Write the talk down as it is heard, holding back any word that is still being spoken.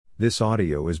This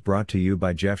audio is brought to you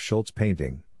by Jeff Schultz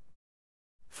Painting.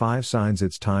 5 signs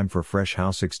it's time for fresh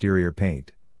house exterior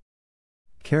paint.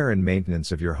 Care and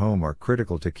maintenance of your home are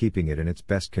critical to keeping it in its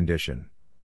best condition.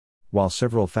 While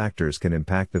several factors can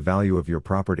impact the value of your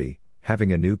property,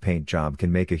 having a new paint job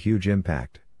can make a huge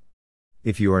impact.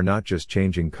 If you are not just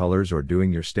changing colors or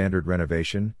doing your standard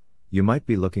renovation, you might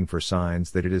be looking for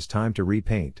signs that it is time to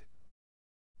repaint.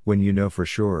 When you know for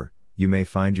sure, you may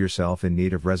find yourself in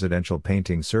need of residential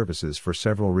painting services for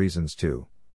several reasons too.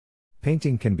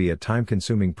 Painting can be a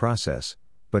time-consuming process,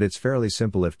 but it's fairly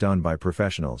simple if done by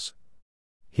professionals.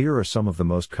 Here are some of the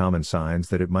most common signs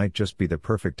that it might just be the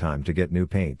perfect time to get new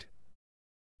paint.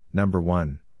 Number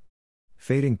 1.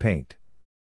 Fading paint.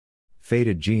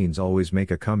 Faded jeans always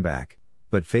make a comeback,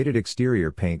 but faded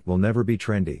exterior paint will never be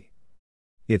trendy.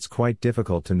 It's quite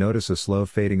difficult to notice a slow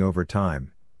fading over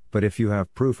time, but if you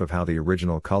have proof of how the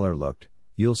original color looked,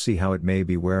 you'll see how it may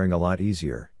be wearing a lot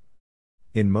easier.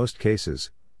 In most cases,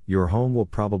 your home will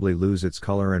probably lose its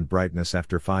color and brightness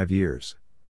after 5 years.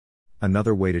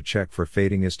 Another way to check for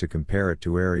fading is to compare it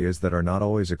to areas that are not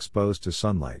always exposed to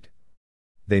sunlight.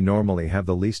 They normally have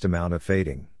the least amount of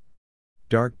fading.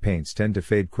 Dark paints tend to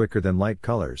fade quicker than light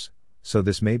colors, so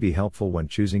this may be helpful when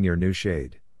choosing your new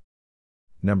shade.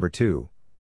 Number 2.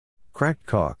 Cracked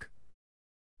caulk.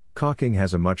 Caulking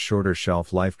has a much shorter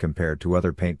shelf life compared to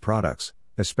other paint products,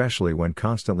 especially when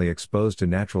constantly exposed to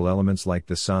natural elements like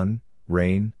the sun,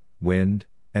 rain, wind,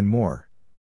 and more.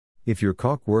 If your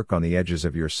caulk work on the edges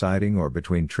of your siding or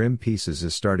between trim pieces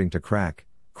is starting to crack,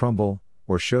 crumble,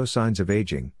 or show signs of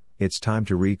aging, it's time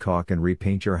to re-caulk and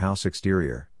repaint your house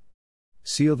exterior.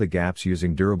 Seal the gaps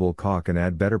using durable caulk and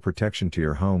add better protection to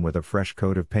your home with a fresh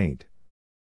coat of paint.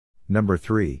 Number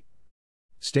 3.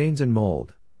 Stains and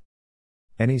mold.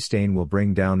 Any stain will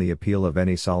bring down the appeal of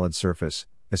any solid surface,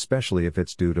 especially if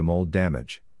it's due to mold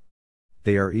damage.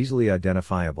 They are easily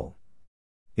identifiable.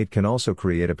 It can also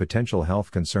create a potential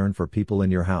health concern for people in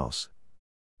your house.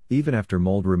 Even after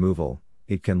mold removal,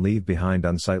 it can leave behind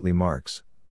unsightly marks.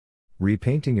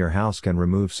 Repainting your house can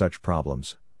remove such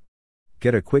problems.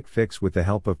 Get a quick fix with the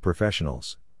help of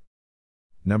professionals.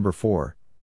 Number 4.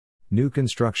 New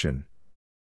construction.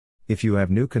 If you have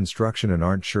new construction and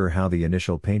aren't sure how the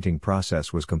initial painting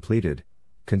process was completed,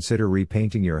 consider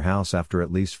repainting your house after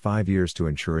at least 5 years to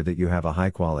ensure that you have a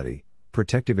high-quality,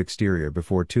 protective exterior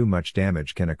before too much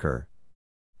damage can occur.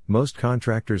 Most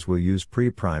contractors will use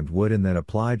pre-primed wood and then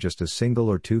apply just a single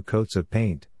or 2 coats of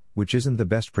paint, which isn't the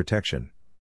best protection.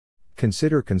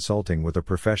 Consider consulting with a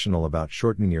professional about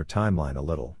shortening your timeline a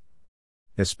little.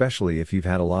 Especially if you've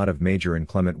had a lot of major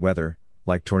inclement weather,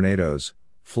 like tornadoes,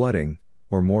 flooding,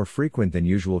 or more frequent than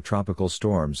usual tropical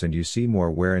storms, and you see more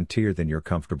wear and tear than you're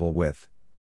comfortable with.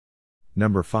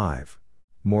 Number 5.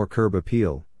 More curb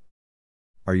appeal.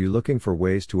 Are you looking for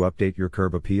ways to update your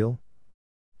curb appeal?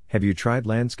 Have you tried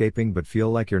landscaping but feel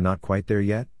like you're not quite there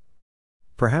yet?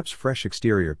 Perhaps fresh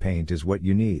exterior paint is what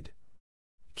you need.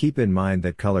 Keep in mind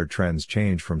that color trends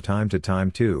change from time to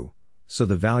time too, so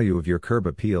the value of your curb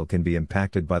appeal can be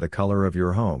impacted by the color of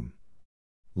your home.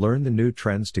 Learn the new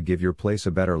trends to give your place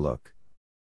a better look.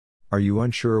 Are you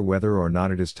unsure whether or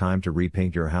not it is time to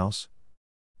repaint your house?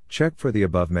 Check for the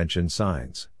above-mentioned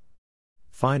signs.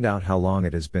 Find out how long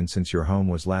it has been since your home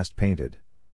was last painted.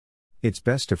 It's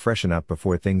best to freshen up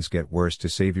before things get worse to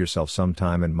save yourself some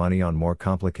time and money on more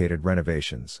complicated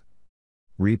renovations.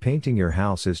 Repainting your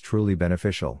house is truly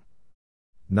beneficial.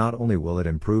 Not only will it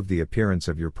improve the appearance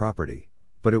of your property,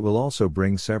 but it will also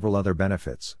bring several other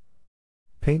benefits.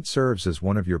 Paint serves as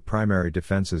one of your primary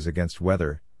defenses against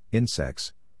weather,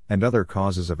 insects, and other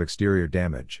causes of exterior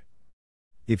damage.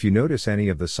 If you notice any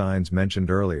of the signs mentioned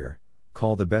earlier,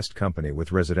 call the best company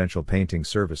with residential painting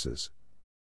services.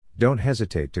 Don't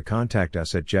hesitate to contact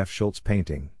us at Jeff Schultz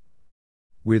Painting.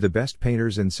 We're the best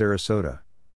painters in Sarasota.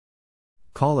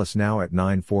 Call us now at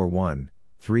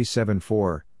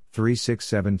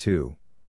 941-374-3672.